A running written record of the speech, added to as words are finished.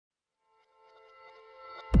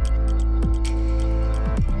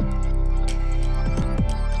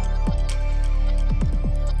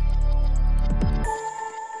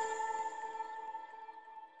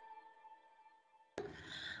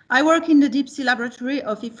I work in the deep sea laboratory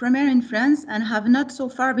of Ifremer in France and have not so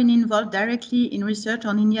far been involved directly in research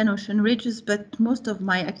on Indian Ocean ridges, but most of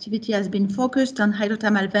my activity has been focused on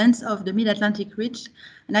hydrothermal vents of the mid-Atlantic ridge,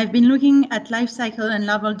 and I've been looking at life cycle and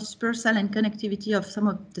larval dispersal and connectivity of some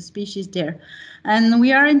of the species there. And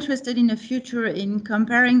we are interested in the future in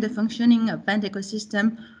comparing the functioning of vent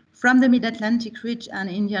ecosystem from the mid-Atlantic ridge and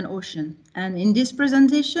Indian Ocean. And in this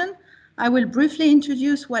presentation, I will briefly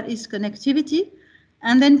introduce what is connectivity,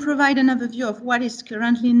 and then provide an overview of what is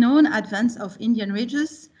currently known advance of Indian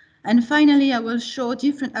ridges. And finally, I will show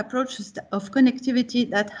different approaches of connectivity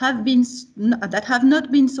that have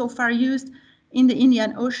not been so far used in the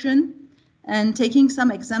Indian Ocean, and taking some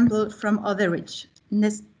examples from other ridges.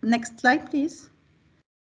 Next slide, please.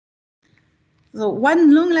 So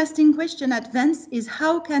one long-lasting question at vents is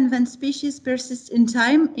how can vent species persist in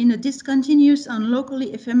time in a discontinuous and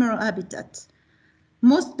locally ephemeral habitat?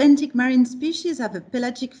 Most benthic marine species have a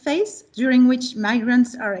pelagic phase during which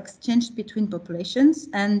migrants are exchanged between populations,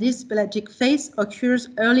 and this pelagic phase occurs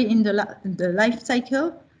early in the life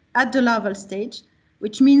cycle at the larval stage,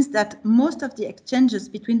 which means that most of the exchanges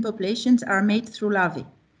between populations are made through larvae.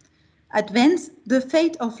 At vents, the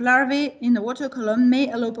fate of larvae in the water column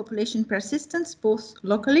may allow population persistence both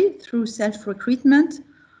locally through self-recruitment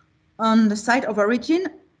on the site of origin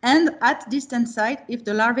and at distant sites if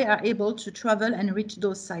the larvae are able to travel and reach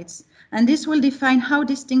those sites. And this will define how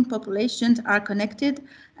distinct populations are connected,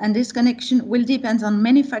 and this connection will depend on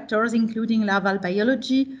many factors, including larval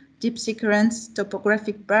biology, deep sea currents,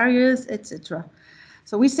 topographic barriers, etc.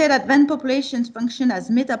 So we say that vent populations function as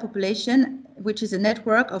metapopulation, which is a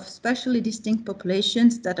network of spatially distinct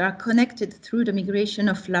populations that are connected through the migration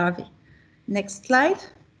of larvae. Next slide.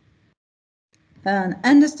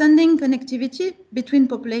 Understanding connectivity between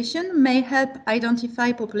populations may help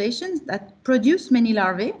identify populations that produce many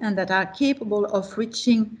larvae and that are capable of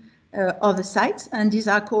reaching other sites, and these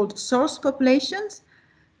are called source populations.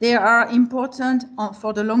 They are important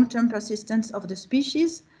for the long-term persistence of the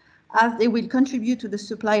species, as they will contribute to the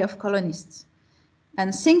supply of colonists.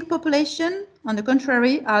 And sink populations, on the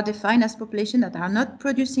contrary, are defined as populations that are not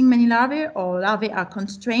producing many larvae, or larvae are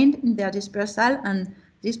constrained in their dispersal, and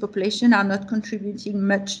these populations are not contributing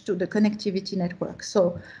much to the connectivity network.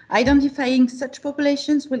 So identifying such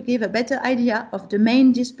populations will give a better idea of the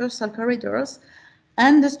main dispersal corridors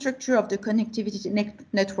and the structure of the connectivity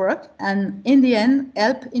network, and in the end,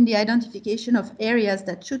 help in the identification of areas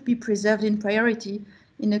that should be preserved in priority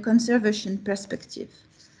in a conservation perspective.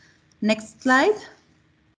 Next slide.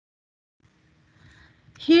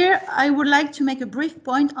 Here, I would like to make a brief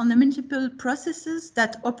point on the multiple processes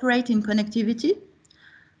that operate in connectivity.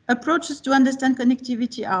 Approaches to understand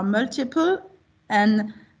connectivity are multiple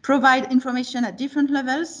and provide information at different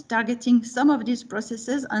levels, targeting some of these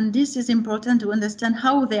processes, and this is important to understand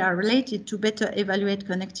how they are related to better evaluate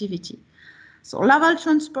connectivity. So larval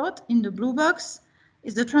transport in the blue box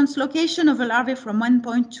is the translocation of a larvae from one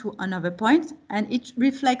point to another point, and it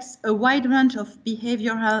reflects a wide range of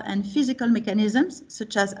behavioral and physical mechanisms,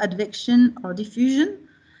 such as advection or diffusion,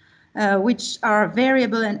 which are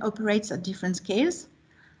variable and operates at different scales.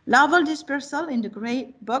 Larval dispersal in the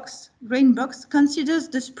green box considers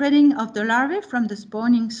the spreading of the larvae from the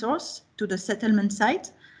spawning source to the settlement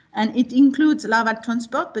site, and it includes larval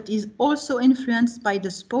transport, but is also influenced by the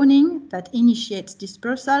spawning that initiates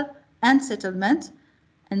dispersal and settlement.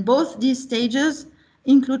 And both these stages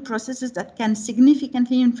include processes that can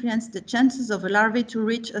significantly influence the chances of a larvae to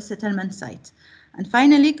reach a settlement site. And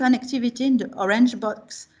finally, connectivity in the orange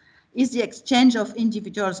box is the exchange of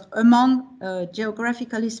individuals among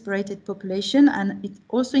geographically separated population, and it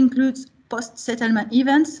also includes post-settlement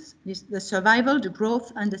events, the survival, the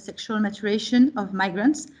growth, and the sexual maturation of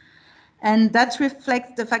migrants. And that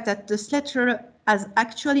reflects the fact that the settler has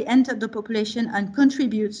actually entered the population and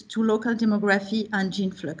contributes to local demography and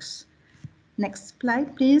gene flux. Next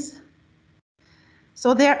slide, please.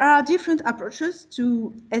 So there are different approaches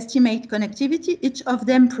to estimate connectivity. Each of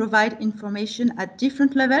them provide information at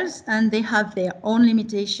different levels, and they have their own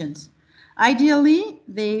limitations. Ideally,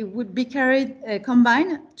 they would be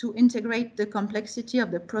combined to integrate the complexity of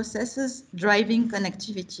the processes driving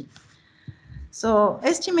connectivity. So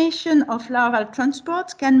estimation of larval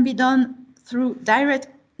transport can be done through direct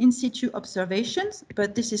in situ observations,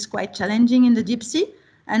 but this is quite challenging in the deep sea.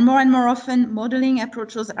 And more often, modeling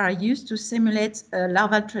approaches are used to simulate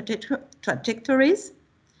larval trajectories.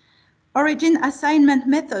 Origin assignment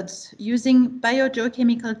methods using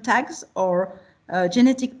biogeochemical tags or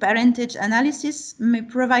genetic parentage analysis may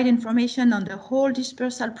provide information on the whole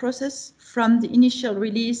dispersal process from the initial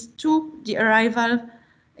release to the arrival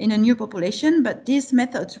in a new population, but these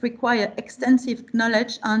methods require extensive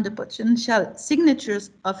knowledge on the potential signatures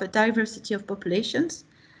of a diversity of populations.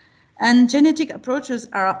 And genetic approaches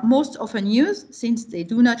are most often used since they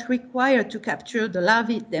do not require to capture the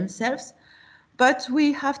larvae themselves, but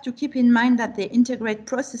we have to keep in mind that they integrate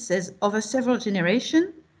processes over several generations,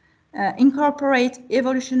 incorporate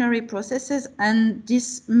evolutionary processes, and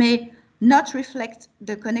this may not reflect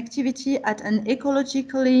the connectivity at an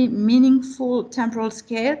ecologically meaningful temporal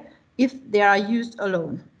scale if they are used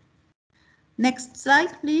alone. Next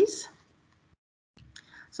slide, please.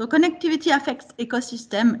 So connectivity affects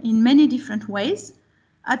ecosystem in many different ways.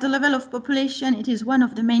 At the level of population, it is one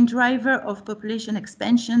of the main drivers of population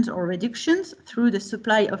expansions or reductions through the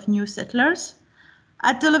supply of new settlers.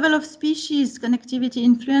 At the level of species, connectivity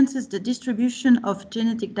influences the distribution of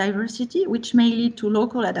genetic diversity, which may lead to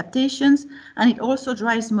local adaptations, and it also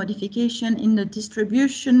drives modification in the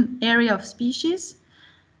distribution area of species.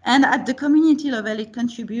 And at the community level, it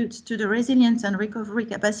contributes to the resilience and recovery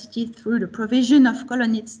capacity through the provision of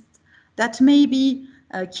colonists that may be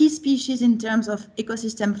key species in terms of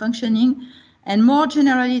ecosystem functioning, and more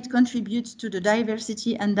generally, it contributes to the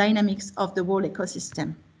diversity and dynamics of the whole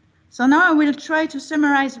ecosystem. So now I will try to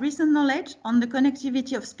summarize recent knowledge on the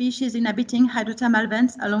connectivity of species inhabiting hydrothermal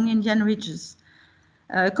vents along Indian ridges.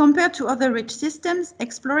 Compared to other ridge systems,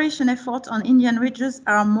 exploration efforts on Indian ridges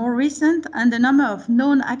are more recent, and the number of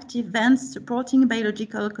known active vents supporting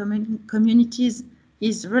biological communities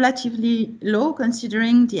is relatively low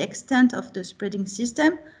considering the extent of the spreading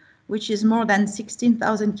system, which is more than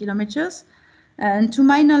 16,000 kilometers. And to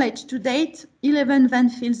my knowledge, to date, 11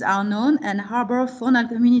 vent fields are known and harbor faunal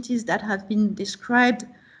communities that have been described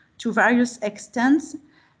to various extents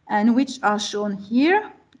and which are shown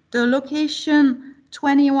here. The location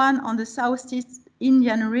 21 on the southeast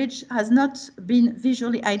Indian Ridge has not been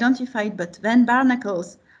visually identified, but vent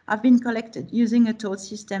barnacles have been collected using a toad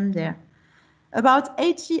system there. About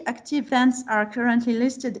 80 active vents are currently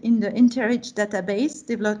listed in the Interridge database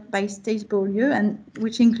developed by State Beaulieu, and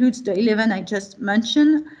which includes the 11 I just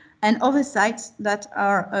mentioned, and other sites that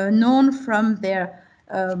are known from their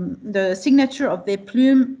the signature of their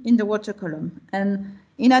plume in the water column. And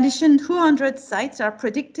in addition, 200 sites are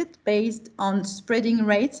predicted based on spreading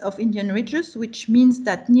rates of Indian ridges, which means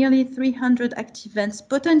that nearly 300 active vents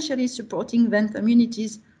potentially supporting vent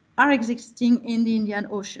communities are existing in the Indian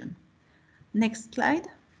Ocean. Next slide.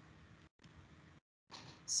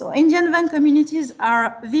 So Indian vent communities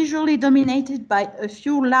are visually dominated by a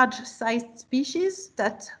few large-sized species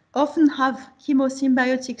that often have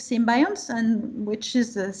chemosymbiotic symbionts, and which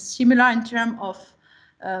is similar in terms of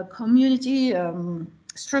community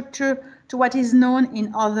structure to what is known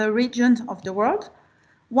in other regions of the world.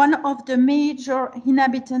 One of the major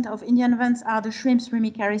inhabitants of Indian vents are the shrimps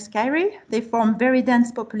Remicaris skyri. They form very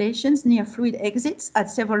dense populations near fluid exits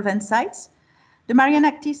at several vent sites. The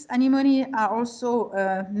Marianactis anemone are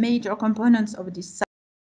also major components of this site.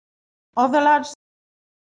 Other large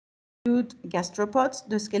include gastropods,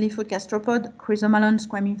 the scaly-foot gastropod, Chrysomalon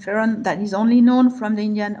squamiferon, that is only known from the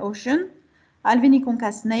Indian Ocean,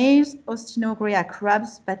 Alviniconcha snails, Ostinogrea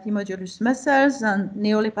crabs, Bathymoduus mussels, and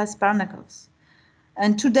Neolepas barnacles.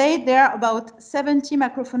 And today there are about 70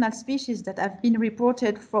 macrofaunal species that have been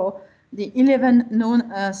reported for the 11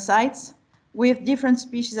 known sites, with different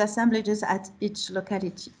species assemblages at each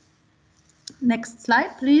locality. Next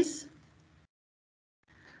slide, please.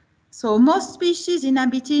 So most species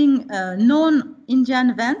inhabiting known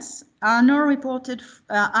Indian vents are not reported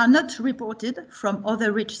from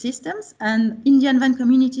other ridge systems, and Indian vent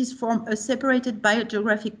communities form a separated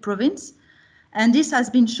biogeographic province. And this has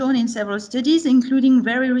been shown in several studies, including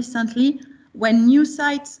very recently when new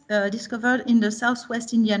sites discovered in the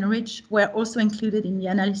southwest Indian Ridge were also included in the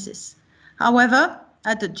analysis. However,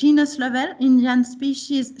 at the genus level, Indian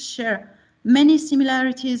species share many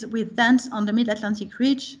similarities with vents on the Mid-Atlantic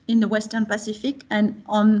Ridge, in the Western Pacific, and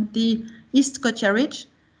on the East Scotia Ridge.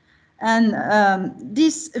 And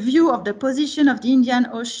this view of the position of the Indian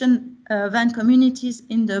Ocean vent communities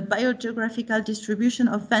in the biogeographical distribution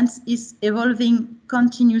of vents is evolving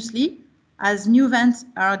continuously as new vents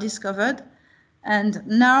are discovered. And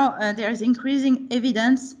now there is increasing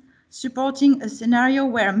evidence supporting a scenario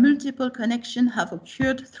where multiple connections have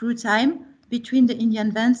occurred through time between the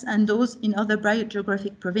Indian vents and those in other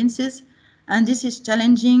biogeographic provinces. And this is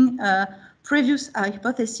challenging previous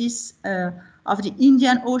hypothesis of the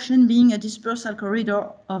Indian Ocean being a dispersal corridor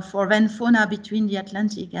for vent fauna between the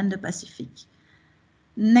Atlantic and the Pacific.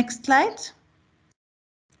 Next slide.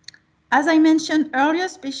 As I mentioned earlier,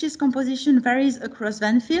 species composition varies across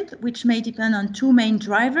Vanfield, which may depend on two main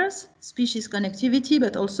drivers, species connectivity,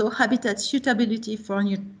 but also habitat suitability for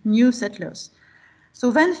new settlers.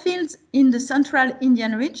 So Vanfields in the central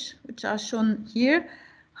Indian Ridge, which are shown here,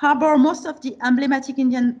 harbor most of the emblematic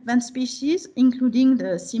Indian van species, including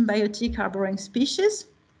the symbiotic harboring species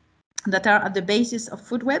that are at the basis of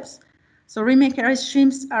food webs. So remicarous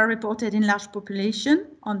shrimps are reported in large population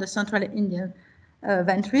on the central Indian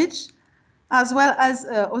Van Ridge, as well as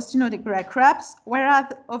Ostinodegra crabs, whereas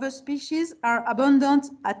other species are abundant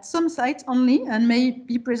at some sites only and may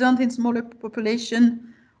be present in smaller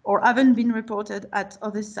population or haven't been reported at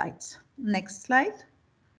other sites. Next slide.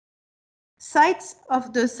 Sites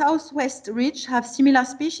of the southwest ridge have similar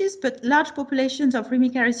species, but large populations of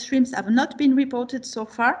remicarous shrimps have not been reported so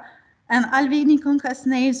far, and Alviniconca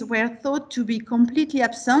snails were thought to be completely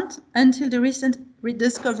absent until the recent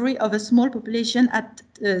rediscovery of a small population at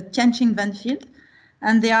Tianqing Vanfield,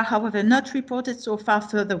 and they are, however, not reported so far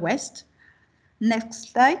further west.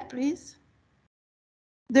 Next slide, please.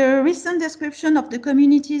 The recent description of the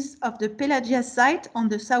communities of the Pelagia site on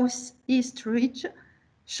the southeast ridge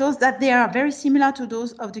shows that they are very similar to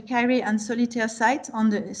those of the Kyrie and Solitaire sites on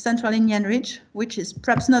the central Indian Ridge, which is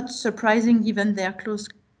perhaps not surprising given their close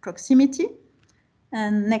proximity.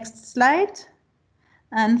 And next slide.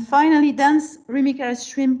 And finally, dense remicarous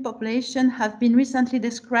shrimp population have been recently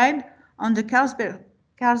described on the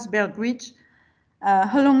Carlsberg Ridge,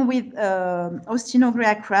 along with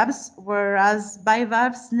Ostinograea crabs, whereas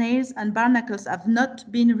bivalves, snails, and barnacles have not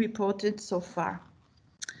been reported so far.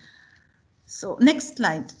 So next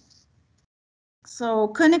slide. So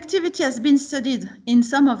connectivity has been studied in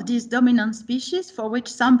some of these dominant species for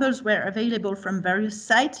which samples were available from various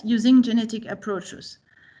sites using genetic approaches.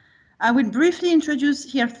 I will briefly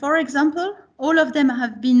introduce here 4 examples. All of them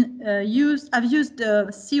have used the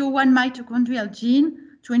CO1 mitochondrial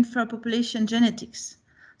gene to infer population genetics.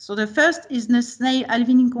 So the first is the snail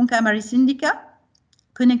Alviniconca marisindica.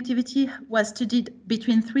 Connectivity was studied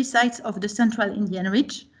between 3 sites of the central Indian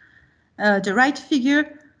Ridge. The right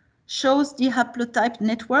figure shows the haplotype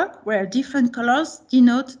network where different colors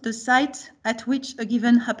denote the site at which a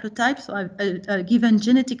given haplotype, so a given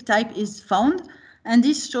genetic type is found. And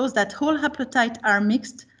this shows that all haplotypes are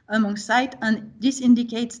mixed among sites, and this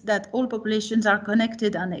indicates that all populations are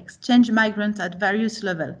connected and exchange migrants at various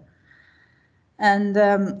levels. And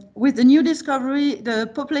with the new discovery,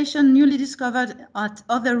 the population newly discovered at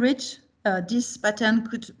other ridge, this pattern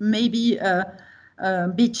could maybe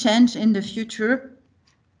be changed in the future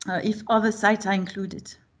if other sites are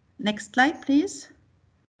included. Next slide, please.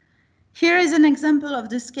 Here is an example of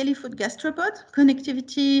the scaly-foot gastropod.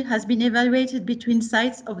 Connectivity has been evaluated between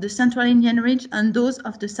sites of the central Indian Ridge and those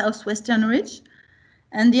of the southwestern ridge.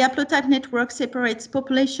 And the haplotype network separates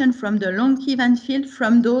population from the Lonqui Van field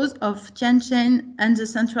from those of Tianqing and the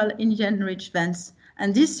central Indian Ridge vans.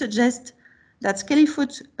 And this suggests that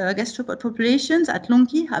scaly-foot gastropod populations at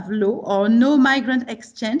Lonqui have low or no migrant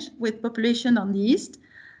exchange with population on the east,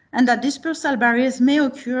 and that dispersal barriers may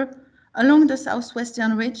occur along the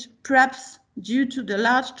southwestern ridge, perhaps due to the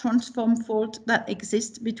large transform fault that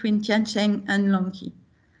exists between Tianqing and Lonqui.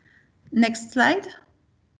 Next slide.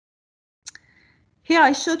 Here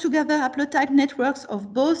I show together haplotype networks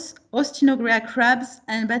of both Ostinograea crabs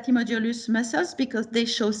and Bathymoduolus mussels because they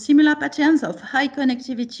show similar patterns of high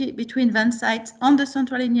connectivity between van sites on the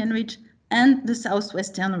central Indian Ridge and the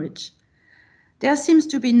southwestern ridge. There seems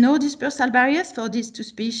to be no dispersal barriers for these 2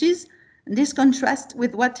 species. This contrasts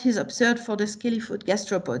with what is observed for the scaly-foot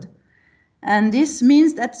gastropod. And this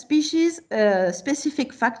means that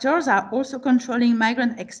species-specific factors are also controlling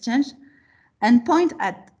migrant exchange and point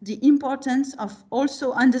at the importance of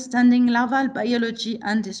also understanding larval biology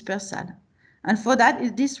and dispersal. And for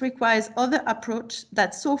that, this requires other approaches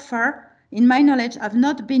that so far, in my knowledge, have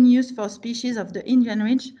not been used for species of the Indian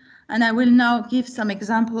Ridge. And I will now give some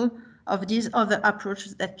examples of these other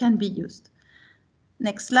approaches that can be used.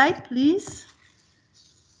 Next slide, please.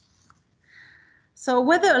 So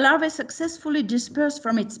whether a larva successfully dispersed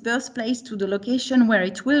from its birthplace to the location where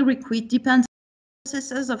it will requit depends on the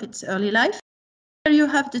processes of its early life. Here you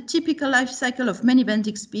have the typical life cycle of many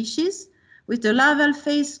benthic species, with the larval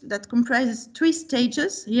phase that comprises 3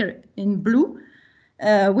 stages, here in blue,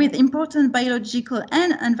 with important biological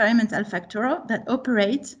and environmental factors that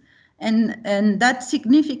operate and that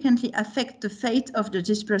significantly affect the fate of the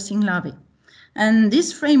dispersing larvae. And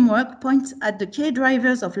this framework points at the key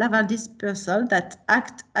drivers of larval dispersal that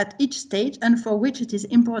act at each stage and for which it is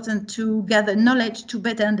important to gather knowledge to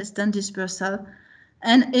better understand dispersal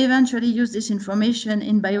and eventually use this information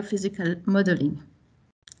in biophysical modeling.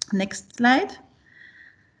 Next slide.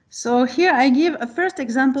 So here I give a first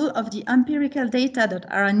example of the empirical data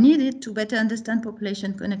that are needed to better understand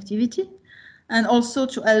population connectivity and also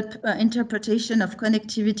to help interpretation of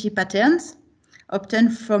connectivity patterns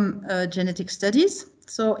obtained from genetic studies.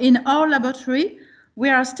 So in our laboratory, we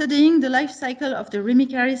are studying the life cycle of the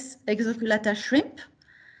Rhymicaris exoculata shrimp.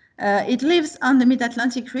 It lives on the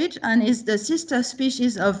mid-Atlantic ridge and is the sister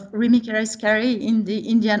species of Rhymicaris cari in the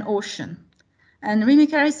Indian Ocean. And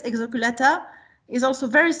Rhymicaris exoculata is also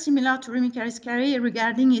very similar to Rhymicaris cari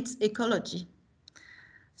regarding its ecology.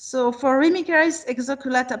 So for Rhymicaris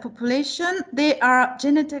exoculata population, they are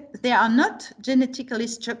not genetically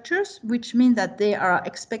structured, which means that they are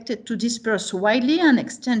expected to disperse widely and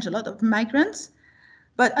exchange a lot of migrants.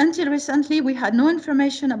 But until recently, we had no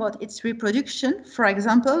information about its reproduction. For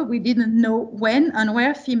example, we didn't know when and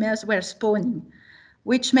where females were spawning,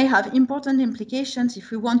 which may have important implications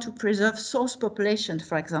if we want to preserve source populations,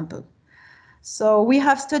 for example. So we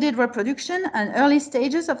have studied reproduction and early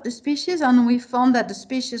stages of the species, and we found that the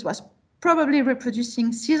species was probably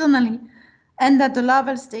reproducing seasonally and that the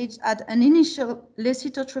larval stage had an initial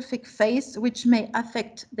lecitotrophic phase, which may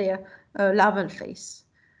affect their larval phase.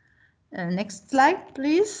 Next slide,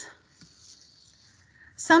 please.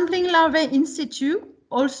 Sampling larvae in situ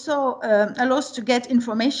also allows to get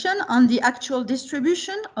information on the actual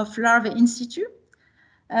distribution of larvae in situ.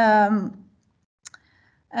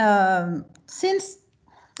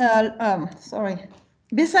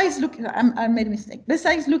 Besides looking, I made a mistake.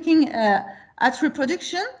 Besides looking at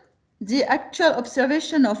reproduction, the actual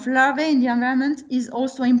observation of larvae in the environment is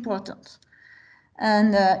also important.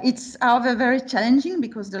 And it's, however, very challenging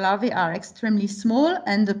because the larvae are extremely small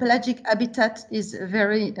and the pelagic habitat is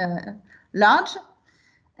very large.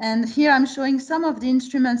 And here I'm showing some of the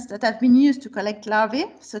instruments that have been used to collect larvae,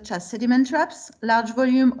 such as sediment traps, large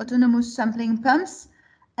volume autonomous sampling pumps,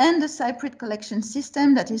 and the cyprid collection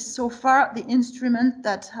system that is so far the instrument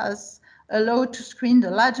that has allowed to screen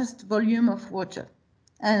the largest volume of water.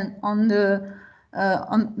 And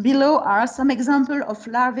below are some examples of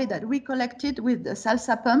larvae that we collected with the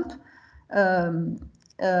salsa pump, and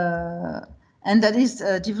that is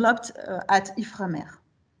developed at Ifremer.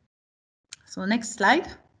 So next slide.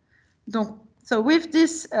 So with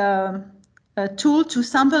this tool to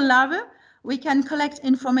sample larvae, we can collect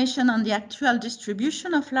information on the actual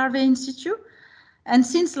distribution of larvae in situ. And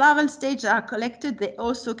since larval stages are collected, they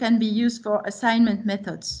also can be used for assignment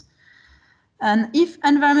methods. And if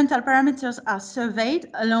environmental parameters are surveyed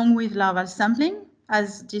along with larval sampling,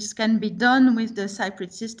 as this can be done with the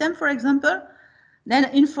cyprid system, for example, then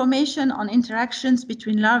information on interactions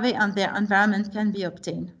between larvae and their environment can be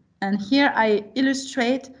obtained. And here I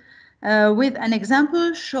illustrate with an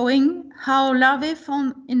example showing how larvae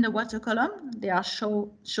found in the water column, they are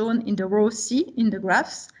shown in the row C in the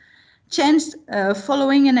graphs, changed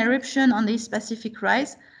following an eruption on the East Pacific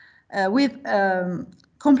rise with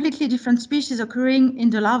completely different species occurring in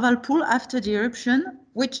the larval pool after the eruption,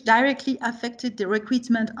 which directly affected the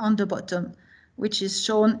recruitment on the bottom, which is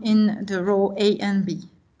shown in the row A and B.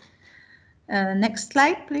 Next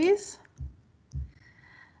slide, please.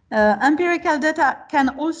 Empirical data can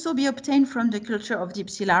also be obtained from the culture of deep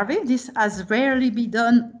sea larvae. This has rarely been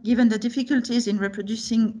done given the difficulties in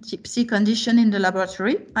reproducing deep sea conditions in the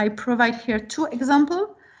laboratory. I provide here two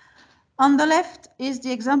examples. On the left is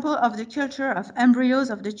the example of the culture of embryos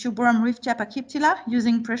of the tubeworm Riftia pachyptila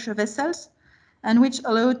using pressure vessels, and which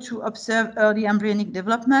allow to observe early embryonic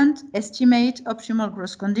development, estimate optimal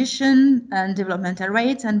growth condition and developmental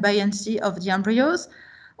rates and buoyancy of the embryos,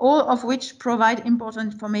 all of which provide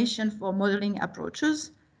important information for modeling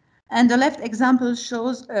approaches. And the left example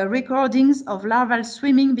shows recordings of larval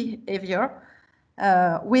swimming behavior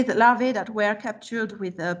with larvae that were captured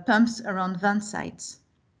with pumps around vent sites.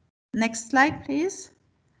 Next slide, please.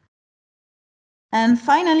 And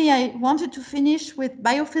finally, I wanted to finish with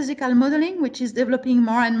biophysical modeling, which is developing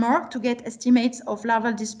more and more to get estimates of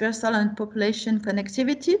larval dispersal and population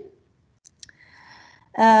connectivity.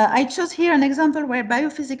 I chose here an example where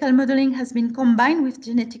biophysical modeling has been combined with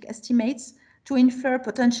genetic estimates to infer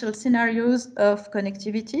potential scenarios of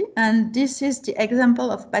connectivity. And this is the example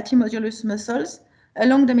of Patymodulus mussels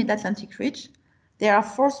along the mid-Atlantic ridge. There are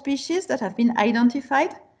 4 species that have been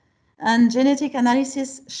identified, and genetic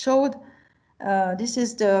analysis showed, this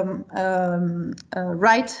is the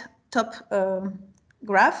right top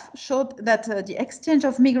graph, showed that the exchange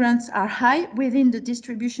of migrants are high within the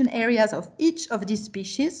distribution areas of each of these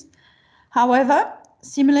species. However,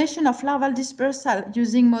 simulation of larval dispersal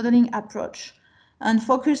using modeling approach and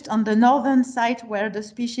focused on the northern site where the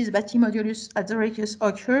species Batymodulus azoricus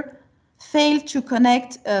occur failed to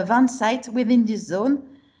connect vent site within this zone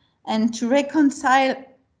and to reconcile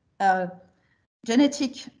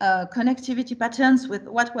genetic connectivity patterns with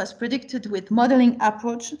what was predicted with modeling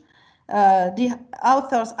approach, the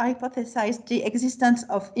authors hypothesized the existence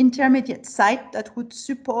of intermediate sites that would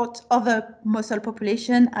support other mussel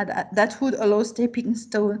population and that would allow stepping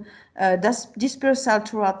stone dispersal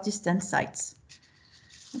throughout distant sites.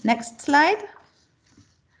 Next slide.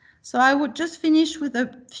 So I would just finish with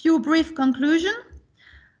a few brief conclusions.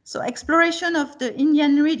 So exploration of the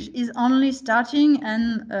Indian Ridge is only starting,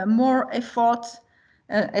 and more effort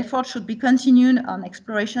should be continued on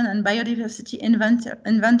exploration and biodiversity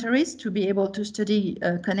inventories to be able to study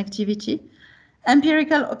connectivity.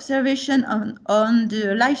 Empirical observation on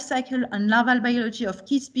the life cycle and larval biology of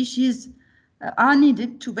key species are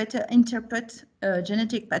needed to better interpret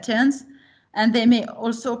genetic patterns, and they may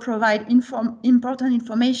also provide important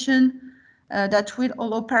information that will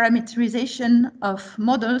allow parameterization of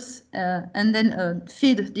models and then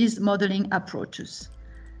feed these modeling approaches.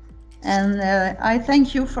 And I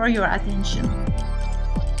thank you for your attention.